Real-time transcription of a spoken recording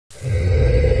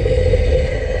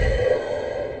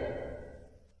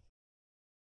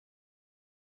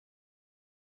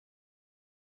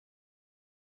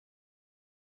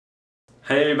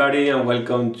Hi everybody and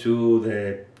welcome to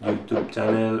the YouTube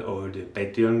channel or the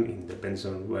Patreon, it depends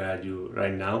on where are you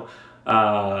right now.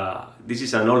 This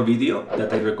is an old video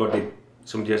that I recorded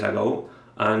some years ago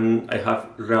and I have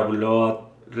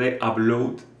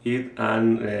re-upload it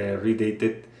and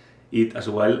redated it as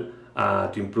well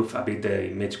to improve a bit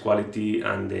the image quality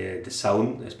and the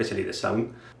sound, especially the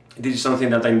sound. This is something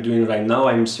that I'm doing right now.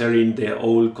 I'm sharing the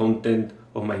old content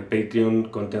of my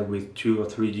Patreon, content with 2 or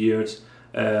 3 years,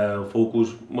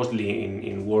 focus mostly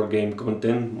in war game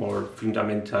content, more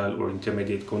fundamental or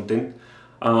intermediate content,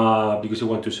 because I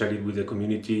want to share it with the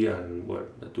community and well,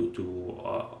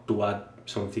 to add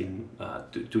something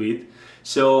to it.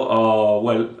 So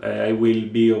I will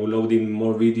be uploading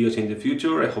more videos in the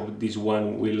future. I hope this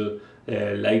one will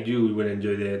like you, we will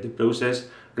enjoy the process.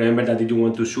 Remember that if you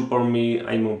want to support me,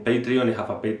 I'm on Patreon. I have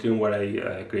a Patreon where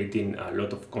I creating a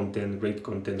lot of content, great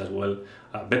content as well,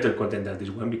 better content than this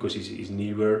one because it's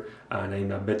newer and I'm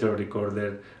a better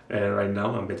recorder right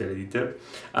now, I'm a better editor.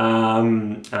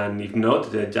 And if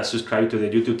not, just subscribe to the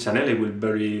YouTube channel. I will be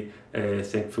very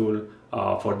thankful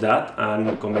for that,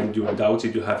 and comment your doubts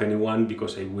if you have anyone,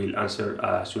 because I will answer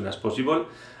as soon as possible.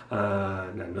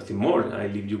 And nothing more. I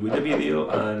leave you with the video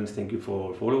and thank you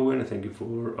for following and thank you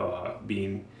for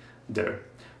being there.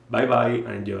 Bye bye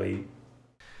and enjoy.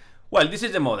 Well, this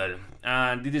is the model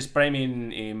and this is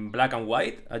framed in black and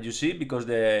white, as you see, because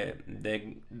the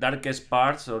darkest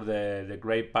parts or the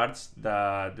gray parts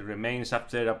that remains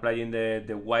after applying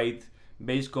the white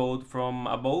base coat from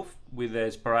above with the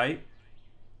spray,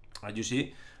 as you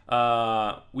see,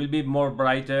 will be more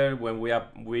brighter when we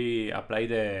apply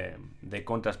the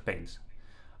contrast paints.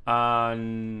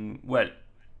 And well,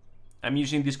 I'm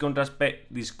using these contrast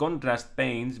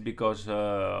paints because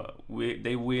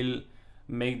they will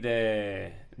make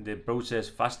the process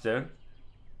faster.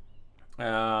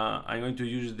 I'm going to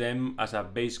use them as a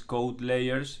base coat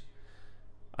layers,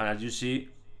 and as you see,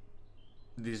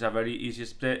 this is a very easy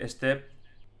step.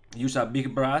 Use a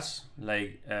big brush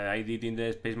like I did in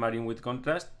the Space Marine with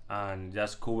contrast, and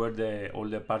just cover all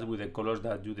the parts with the colors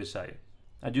that you decide.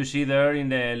 As you see there in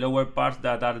the lower parts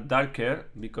that are darker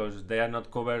because they are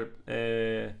not covered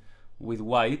with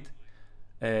white,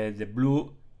 the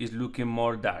blue is looking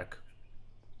more dark.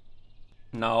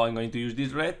 Now I'm going to use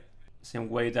this red, same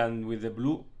way than with the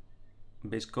blue,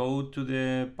 base coat to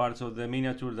the parts of the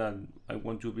miniature that I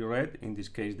want to be red, in this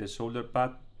case the shoulder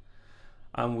pad.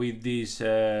 And with this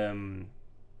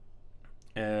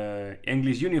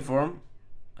English uniform,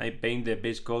 I paint the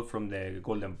base coat from the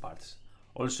golden parts.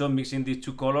 Also mixing these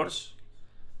two colors,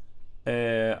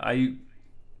 I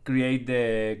create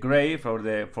the gray for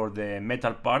the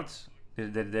metal parts.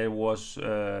 There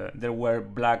were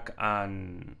black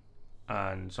and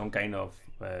some kind of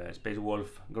Space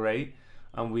Wolf gray,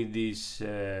 and with this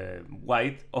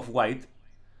off-white,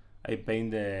 I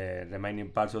paint the remaining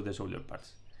parts of the shoulder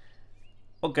parts.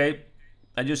 Okay,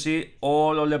 as you see,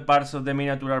 all the parts of the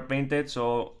miniature are painted,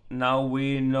 so now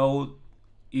we know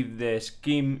if the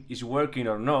scheme is working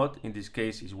or not. In this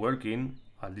case, it's working.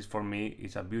 At least for me,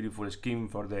 it's a beautiful scheme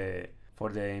for the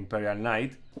Imperial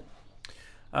Knight.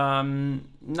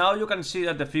 Now you can see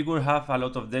that the figure have a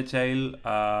lot of detail,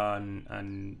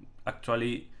 and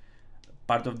actually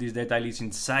part of this detail is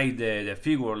inside the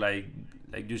figure, like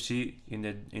you see in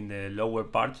the lower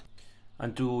part.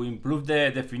 And to improve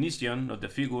the definition of the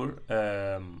figure,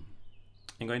 I'm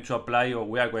going to apply, or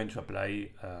we are going to apply,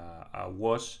 a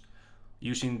wash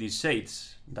using these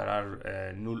shades that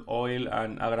are Null Oil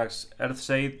and Agrax Earth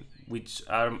Shade, which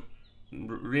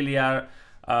really are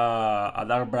a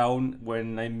dark brown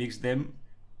when I mix them.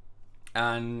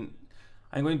 And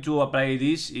I'm going to apply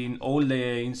this in all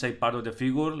the inside part of the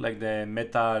figure, like the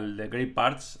metal, the gray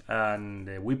parts and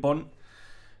the weapon.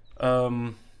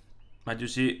 As you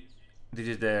see, this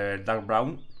is the dark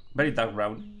brown, very dark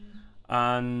brown,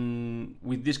 and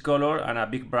with this color and a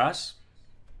big brush,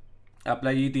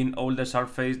 apply it in all the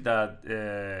surface that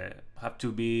have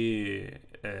to be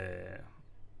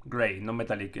gray, not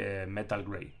metallic, metal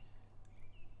gray.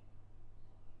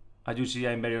 As you see,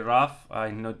 I'm very rough.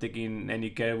 I'm not taking any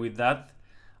care with that.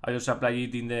 I just apply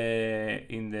it in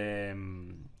the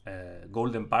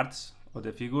golden parts of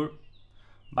the figure,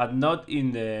 but not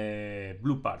in the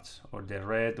blue parts or the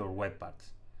red or white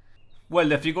parts. Well,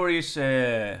 the figure is,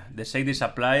 the shade is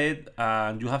applied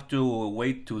and you have to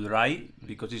wait to dry,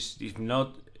 because if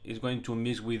not, it's going to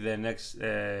mix with the next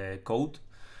coat.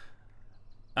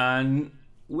 And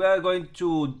we are going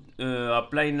to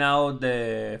apply now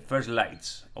the first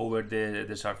lights over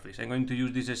the surface. I'm going to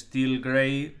use this steel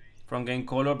gray from Game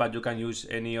Color, but you can use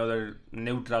any other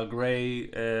neutral gray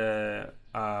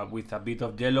with a bit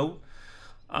of yellow.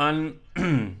 And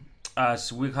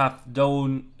as we have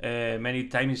done many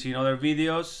times in other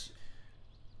videos,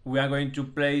 we are going to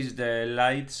place the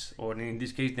lights, or in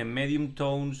this case the medium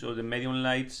tones or the medium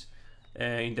lights,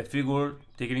 in the figure,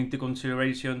 taking into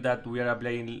consideration that we are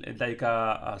applying like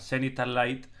a zenithal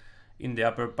light in the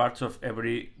upper parts of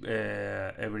every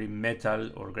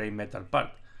metal or gray metal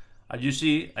part. As you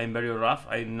see, I'm very rough.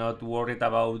 I'm not worried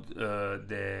about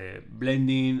the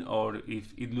blending or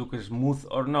if it looks smooth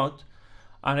or not,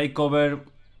 and I cover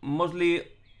mostly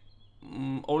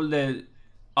all the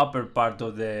upper part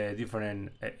of the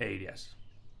different areas.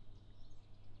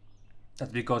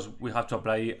 That's because we have to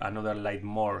apply another light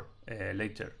more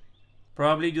later.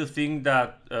 Probably you think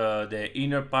that the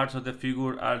inner parts of the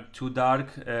figure are too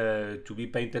dark to be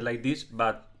painted like this,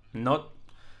 but not.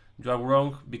 You are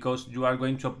wrong, because you are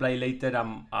going to apply later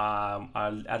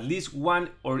at least one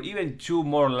or even two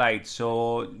more lights.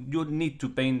 So you need to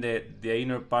paint the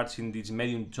inner parts in this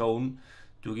medium tone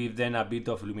to give them a bit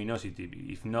of luminosity.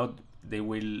 If not, they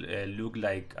will look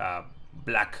like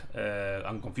black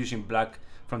and confusing black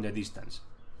from the distance.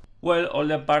 Well, all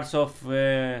the parts of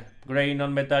gray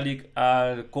non-metallic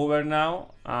are covered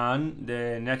now, and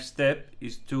the next step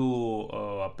is to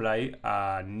apply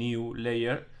a new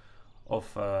layer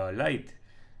of light.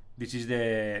 This is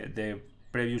the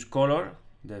previous color,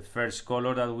 the first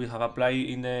color that we have applied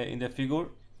in the figure.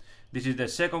 This is the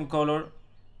second color,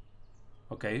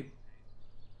 okay,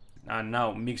 and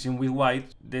now mixing with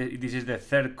white. This is the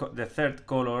third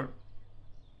color.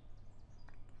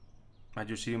 As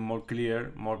you see, more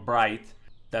clear, more bright,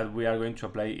 that we are going to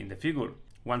apply in the figure.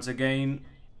 Once again,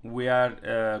 we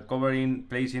are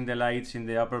placing the lights in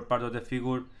the upper part of the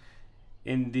figure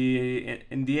in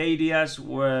the areas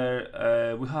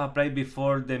where we have applied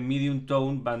before the medium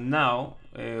tone, but now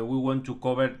we want to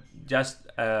cover just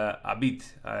a bit,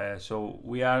 so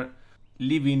we are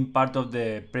leaving part of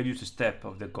the previous step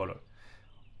of the color.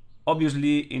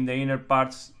 Obviously, in the inner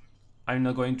parts, I'm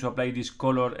not going to apply this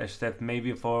color except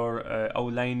maybe for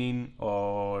outlining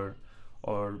or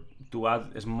to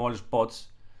add small spots,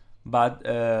 but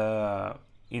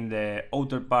in the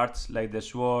outer parts, like the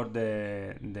sword,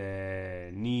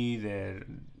 the knee,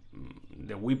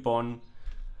 the weapon,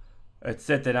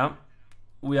 etc.,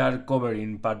 we are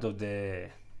covering part of a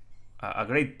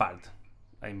great part,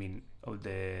 I mean, of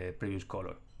the previous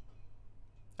color.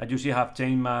 As you see, I have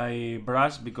changed my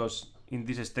brush because in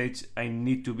this stage I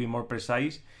need to be more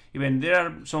precise. Even there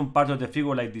are some parts of the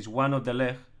figure, like this one of the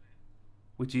leg,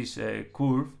 which is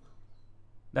curved,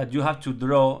 that you have to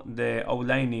draw the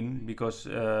outlining, because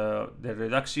the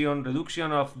reduction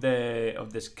of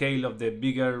the scale of the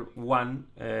bigger one,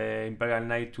 Imperial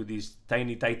Knight, to this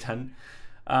tiny Titan,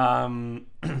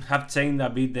 have changed a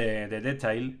bit the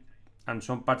detail, and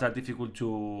some parts are difficult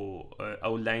to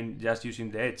outline just using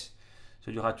the edge,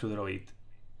 so you have to draw it.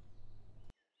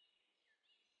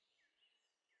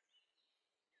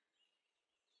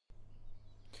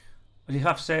 As I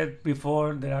have said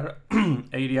before, there are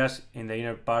areas in the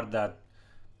inner part that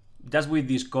just with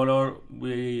this color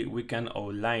we can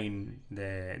outline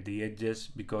the edges,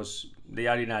 because they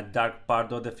are in a dark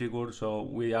part of the figure, so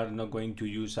we are not going to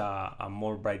use a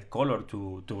more bright color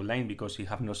to outline, because it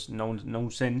have no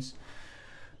sense,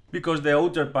 because the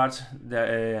outer parts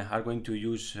are going to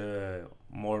use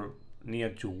more near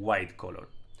to white color.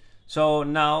 So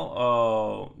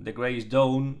now the gray is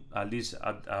done, at least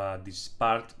at this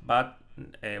part, but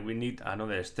we need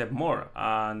another step more,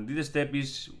 and this step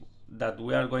is that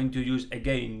we are going to use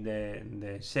again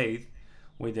the shade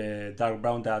with the dark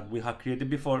brown that we have created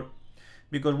before,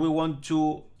 because we want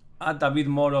to add a bit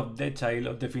more of detail,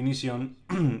 of definition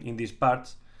in these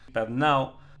parts, but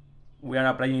now we are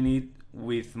applying it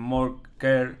with more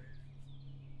care,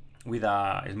 with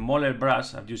a smaller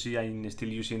brush. As you see, I'm still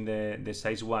using the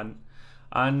size 1,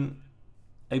 and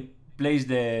I place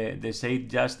the shade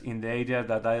just in the areas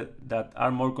that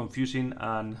are more confusing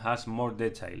and has more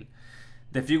detail.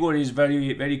 The figure is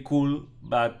very cool,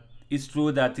 but it's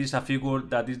true that it's a figure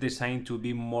that is designed to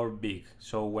be more big,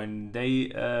 so when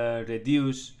they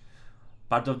reduce,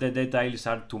 part of the details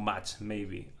are too much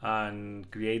maybe,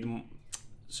 and create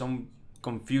some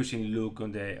confusing look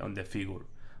on the figure.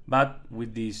 But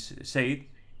with this shade,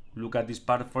 look at this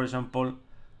part, for example.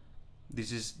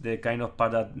 This is the kind of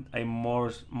part that I'm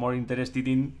more interested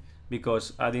in,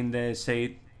 because adding the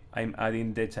shade, I'm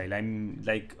adding detail. I'm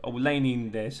like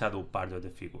outlining the shadow part of the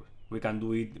figure. We can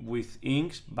do it with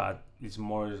inks, but it's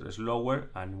more slower,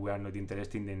 and we are not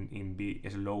interested in be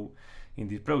slow in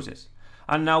this process.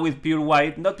 And now with pure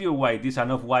white, not pure white, this is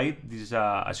an off-white, this is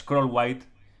a scroll white.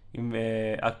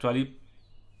 Actually,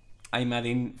 I'm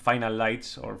adding final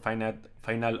lights or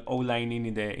final outlining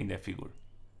in the figure.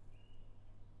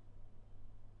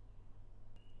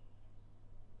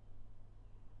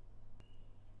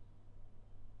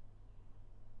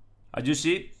 As you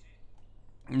see,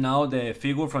 now the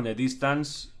figure from the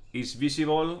distance is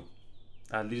visible,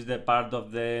 at least the part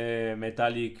of the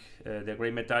metallic, the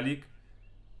gray metallic,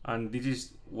 and this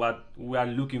is what we are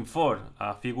looking for,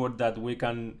 a figure that we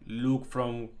can look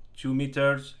from 2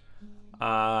 meters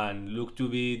and look to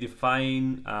be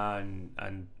defined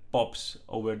and pops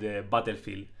over the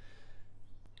battlefield.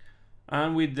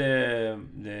 And with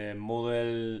the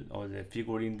model or the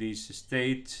figure in this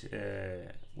state,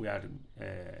 we are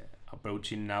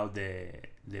approaching now the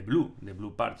blue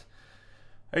part.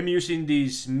 I'm using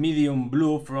this medium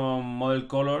blue from Model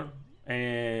Color.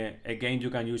 Again, you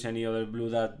can use any other blue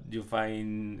that you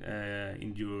find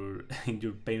in your in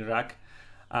your paint rack,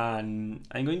 and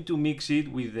I'm going to mix it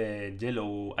with the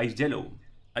yellow, ice yellow.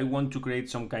 I want to create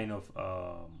some kind of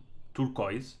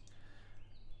turquoise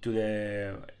to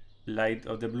the light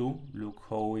of the blue. Look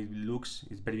how it looks.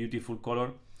 It's very beautiful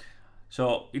color.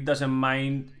 So it doesn't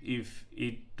mind if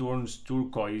it turns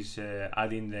turquoise,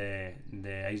 adding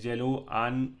the ice yellow,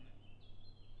 and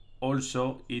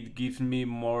also it gives me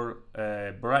more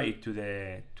bright to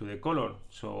the color.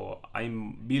 So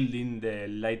I'm building the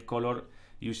light color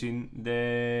using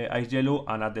the ice yellow,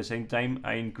 and at the same time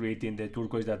I'm creating the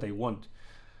turquoise that I want.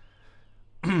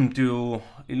 To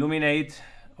illuminate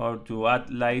or to add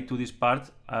light to this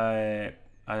part,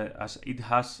 as it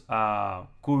has a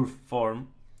curved form,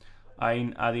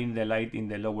 I'm adding the light in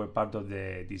the lower part of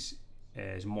this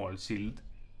small shield.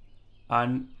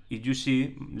 And if you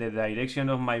see, the direction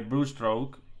of my brush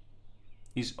stroke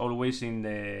is always in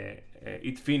the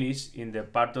it finishes in the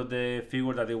part of the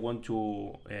figure that I want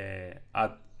to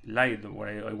add light,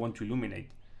 where I want to illuminate.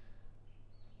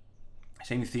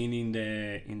 Same thing in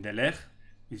the leg.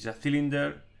 It's a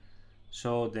cylinder,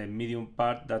 so the medium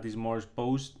part that is more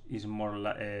exposed is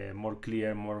more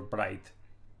clear, more bright.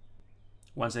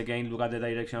 Once again, look at the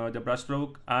direction of the brush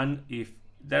stroke, and if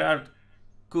there are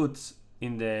cuts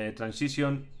in the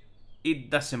transition, it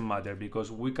doesn't matter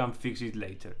because we can fix it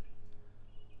later.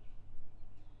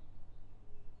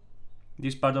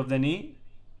 This part of the knee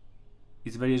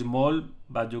is very small,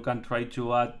 but you can try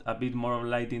to add a bit more of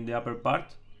light in the upper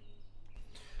part.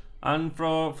 And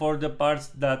for the parts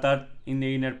that are in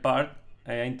the inner part,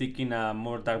 I'm taking a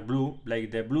more dark blue,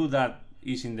 like the blue that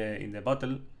is in the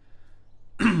bottle.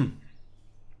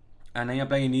 And I'm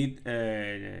applying it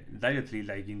directly,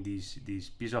 like in this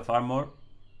piece of armor,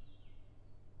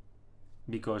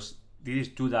 because this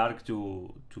is too dark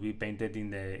to be painted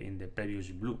in the previous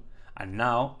blue. And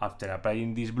now, after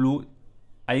applying this blue,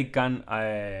 I can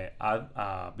add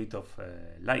a bit of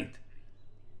light.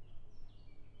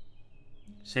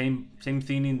 Same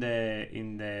thing in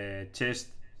the chest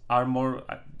armor,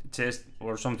 chest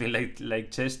or something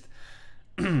like chest.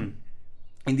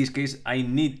 In this case, I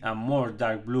need a more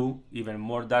dark blue, even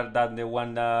more dark than the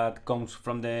one that comes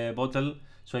from the bottle.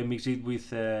 So I mix it with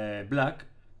black,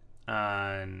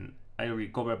 and I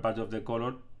recover part of the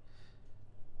color.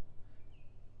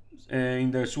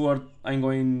 In the sword, I'm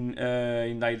going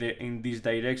in this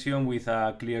direction with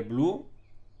a clear blue.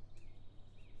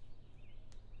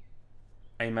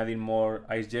 I'm adding more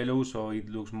ice yellow, so it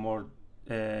looks more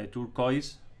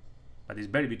turquoise, but it's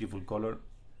very beautiful color.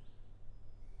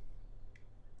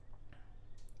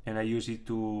 And I use it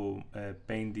to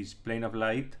paint this plane of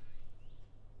light.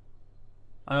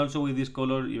 And also with this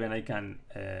color, even I can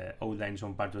outline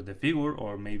some part of the figure,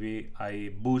 or maybe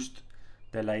I boost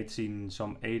the lights in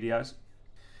some areas,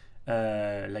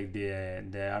 like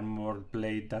the armor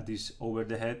plate that is over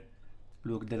the head.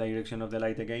 Look the direction of the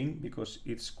light again, because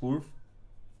it's curved.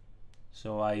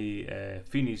 So I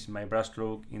finish my brush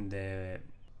stroke in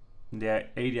the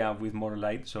area with more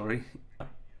light, sorry.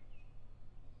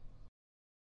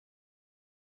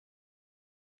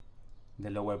 The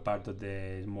lower part of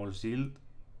the small shield,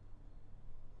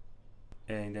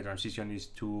 and the transition is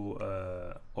too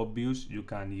obvious. You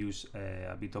can use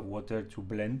a bit of water to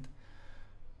blend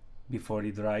before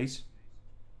it dries.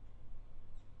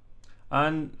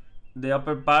 And the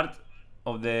upper part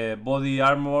of the body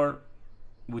armor,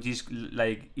 which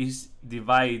is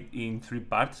divided in 3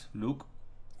 parts. Look,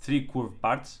 3 curved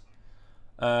parts.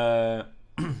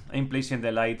 I'm placing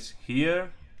the lights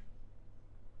here,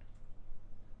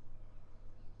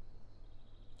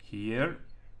 here,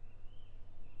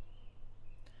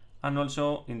 and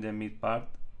also in the mid part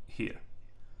here.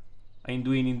 I'm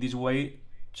doing in this way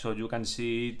so you can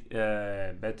see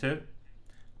it better,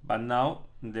 but now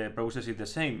the process is the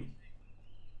same.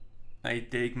 I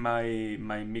take my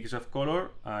mix of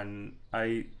color and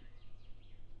I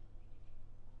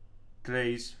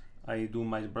do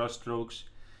my brush strokes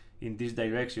in this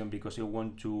direction, because I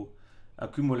want to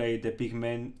accumulate the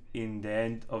pigment in the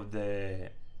end of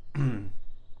the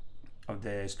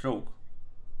stroke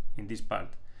in this part.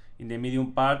 In the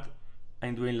medium part,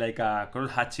 I'm doing like a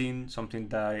cross hatching, something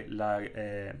that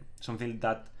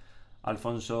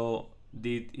Alfonso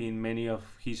did in many of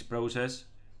his process,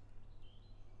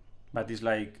 but it's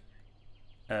like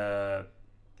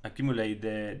accumulate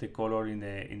the color in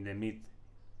the mid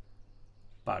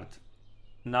part.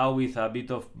 Now with a bit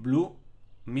of blue,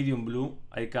 medium blue,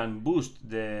 I can boost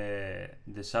the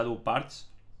shadow parts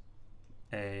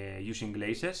using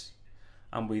glazes,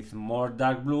 and with more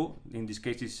dark blue, in this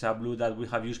case it's a blue that we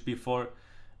have used before,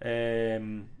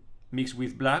 mixed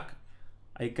with black,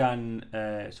 I can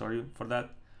sorry for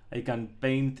that, I can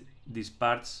paint these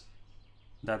parts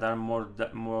that are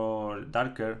more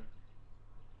darker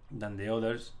than the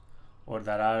others, or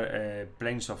that are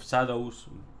planes of shadows.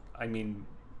 I mean,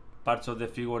 parts of the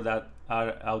figure that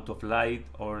are out of light,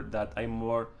 or that I'm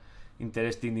more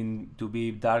interested in to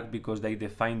be dark because they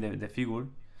define the figure.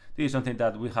 This is something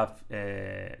that we have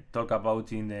talked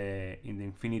about in the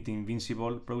Infinity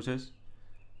Invincible process.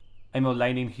 I'm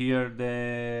outlining here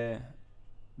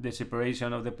the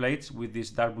separation of the plates with this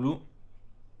dark blue,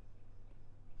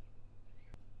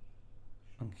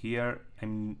 and here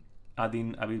I'm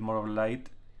adding a bit more of light.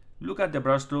 Look at the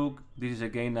brush stroke. This is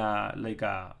again like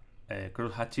a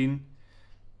cross hatching,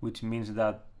 which means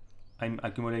that I'm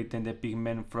accumulating the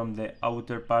pigment from the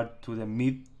outer part to the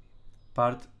mid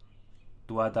part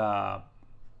to add a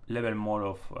level more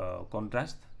of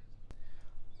contrast.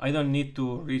 I don't need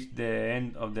to reach the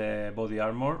end of the body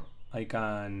armor. I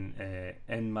can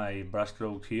end my brush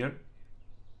stroke here,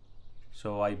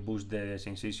 so I boost the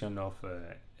sensation of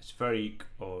spheric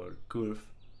or curved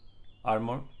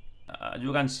armor.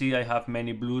 You can see I have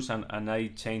many blues, and I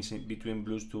change between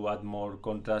blues to add more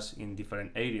contrast in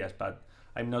different areas, but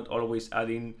I'm not always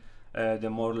adding the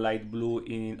more light blue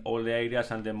in all the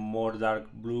areas and the more dark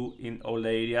blue in all the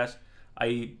areas.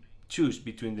 I choose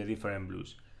between the different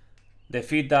blues. The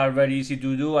feet are very easy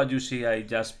to do. As you see, I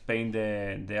just paint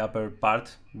the upper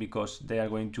part because they are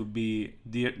going to be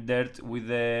dirt with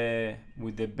the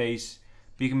base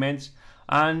pigments.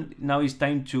 And now it's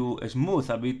time to smooth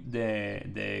a bit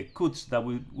the cuts that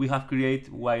we have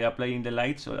created while applying the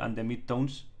lights and the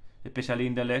midtones, especially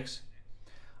in the legs.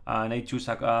 And I choose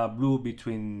a blue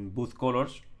between both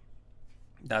colors,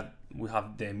 that we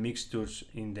have the mixtures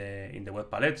in the wet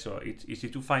palette, so it's easy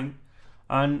to find.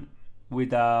 And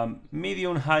with a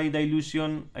medium high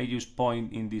dilution, I use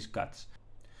point in these cuts.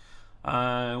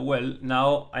 Well,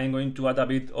 now I'm going to add a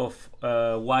bit of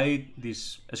white,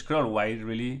 this scroll white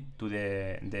really, to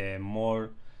the more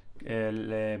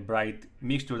bright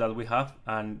mixture that we have,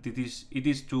 and it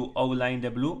is to outline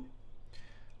the blue.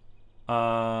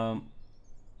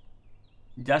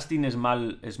 Just in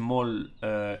small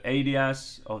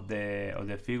areas of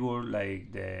the figure,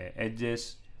 like the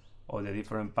edges or the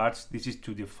different parts. This is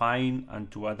to define and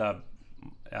to add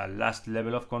a last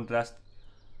level of contrast.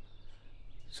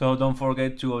 So don't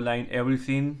forget to outline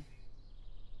everything.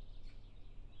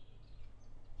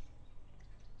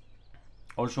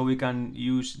 Also, we can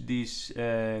use this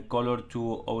color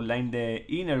to outline the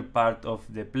inner part of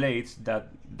the plates that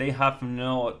they have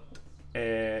not,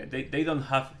 they don't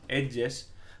have edges,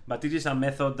 but it is a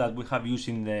method that we have used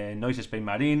in the Noise Space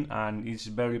Marine, and it's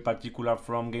very particular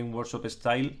from Game Workshop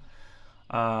style.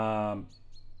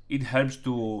 It helps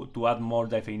to add more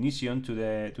definition to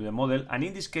the model, and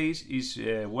in this case is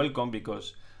welcome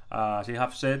because, as I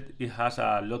have said, it has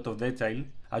a lot of detail.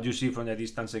 As you see from the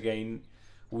distance, again,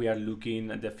 we are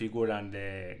looking at the figure and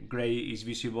the gray is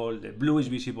visible, the blue is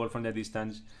visible from the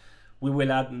distance. We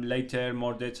will add later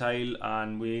more detail,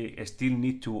 and we still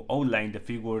need to outline the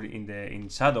figure in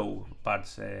shadow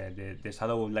parts, the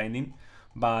shadow outlining.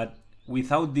 But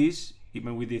without this,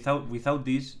 even without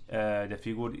this, the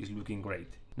figure is looking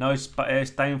great. Now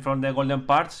it's time from the golden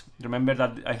parts. Remember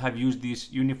that I have used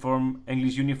this uniform,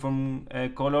 English uniform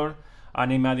color,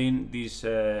 and I'm adding this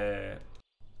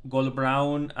gold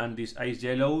brown and this ice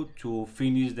yellow to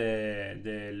finish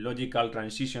the logical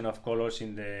transition of colors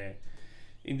in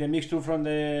the mixture from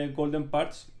the golden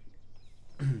parts.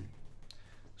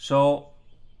 So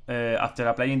after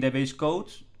applying the base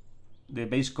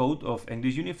coat of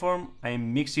English uniform,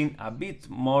 I'm mixing a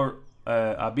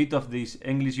bit of this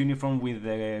English uniform with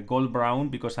the gold brown,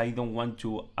 because I don't want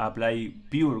to apply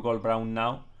pure gold brown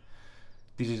now.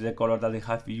 This is the color that I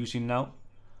have using now,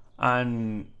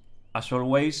 and as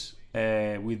always,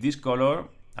 with this color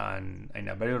and in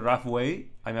a very rough way,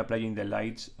 I'm applying the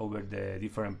lights over the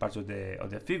different parts of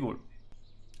the figure.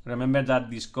 Remember that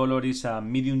this color is a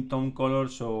medium tone color,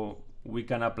 so we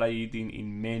can apply it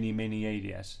in many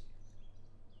areas.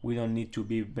 We don't need to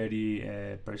be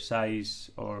very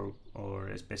precise or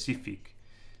specific.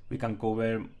 we can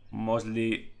cover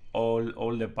mostly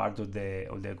all the part of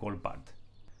the gold part.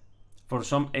 For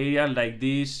some area like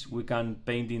this, we can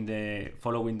paint in the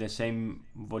following the same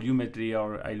volumetry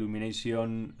or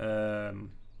illumination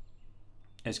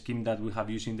scheme that we have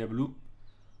used in the blue.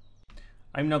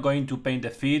 I'm not going to paint the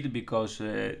feet because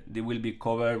they will be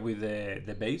covered with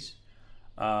the base,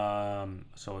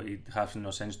 so it has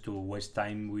no sense to waste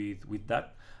time with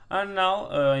that. And now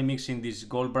I'm mixing this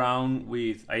gold brown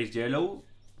with ice yellow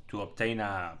to obtain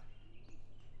a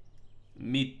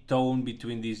mid-tone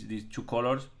between these two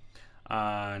colors,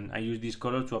 and I use this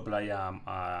color to apply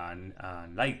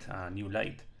a new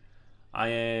light.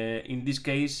 In this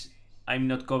case, I'm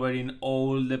not covering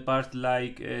all the parts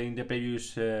like in the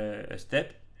previous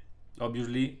step.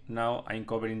 Obviously, now I'm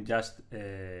covering just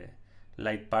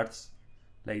light parts,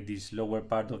 like this lower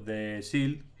part of the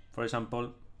shield, for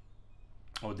example,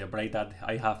 or the bright that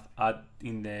I have added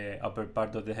in the upper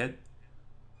part of the head.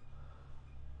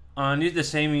 And it's the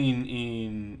same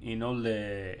in all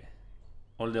the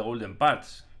golden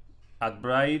parts. Add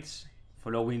brights,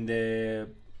 following the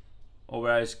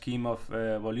overall scheme of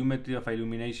volumetry of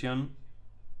illumination.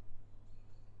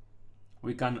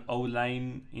 We can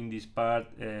outline in this part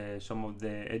some of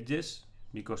the edges,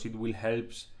 because it will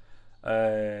help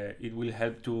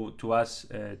to us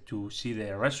to see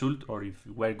the result, or if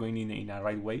we're going in a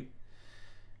right way.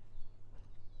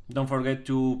 Don't forget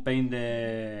to paint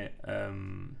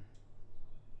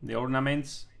the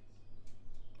ornaments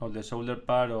of the shoulder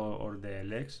part or the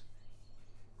legs.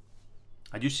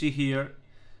 As you see here,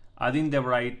 adding the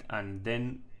bright and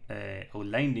then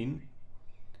outlining,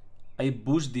 I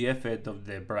boost the effect of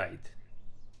the bright.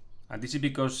 And this is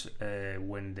because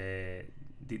when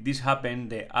this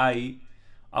happens,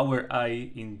 our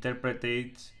eye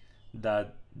interprets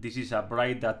that this is a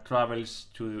bright that travels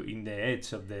in the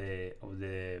edge of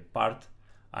the part,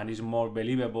 and is more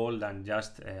believable than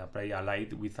just apply a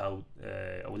light without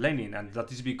outlining. And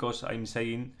that is because I'm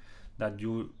saying that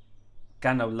you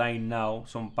can outline now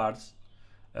some parts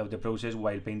of the process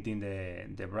while painting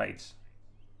the brights.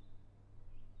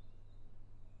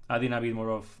 Adding a bit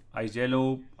more of ice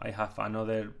yellow, I have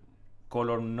another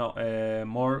color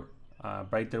more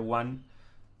brighter one,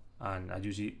 and as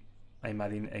you see, I'm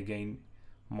adding again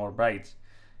more brights.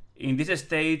 In this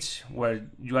stage where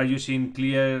you are using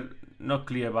not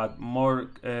clear, but more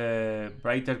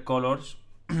brighter colors,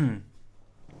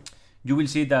 you will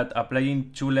see that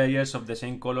applying 2 layers of the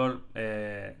same color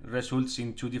results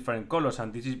in 2 different colors,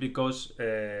 and this is because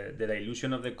the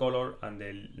dilution of the color and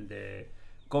the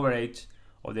coverage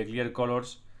of the clear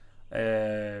colors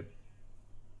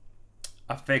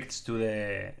affects to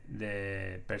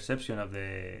the perception of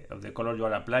the color you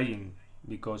are applying,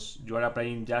 because you are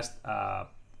applying just a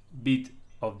bit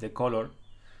of the color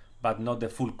but not the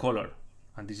full color,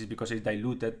 and this is because it's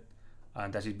diluted,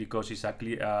 and that is because it's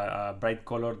a bright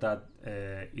color that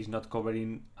is not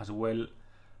covering as well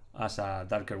as a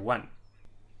darker one.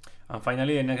 And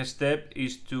finally, the next step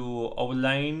is to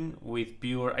outline with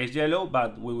pure ice yellow,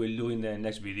 but we will do in the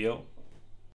next video.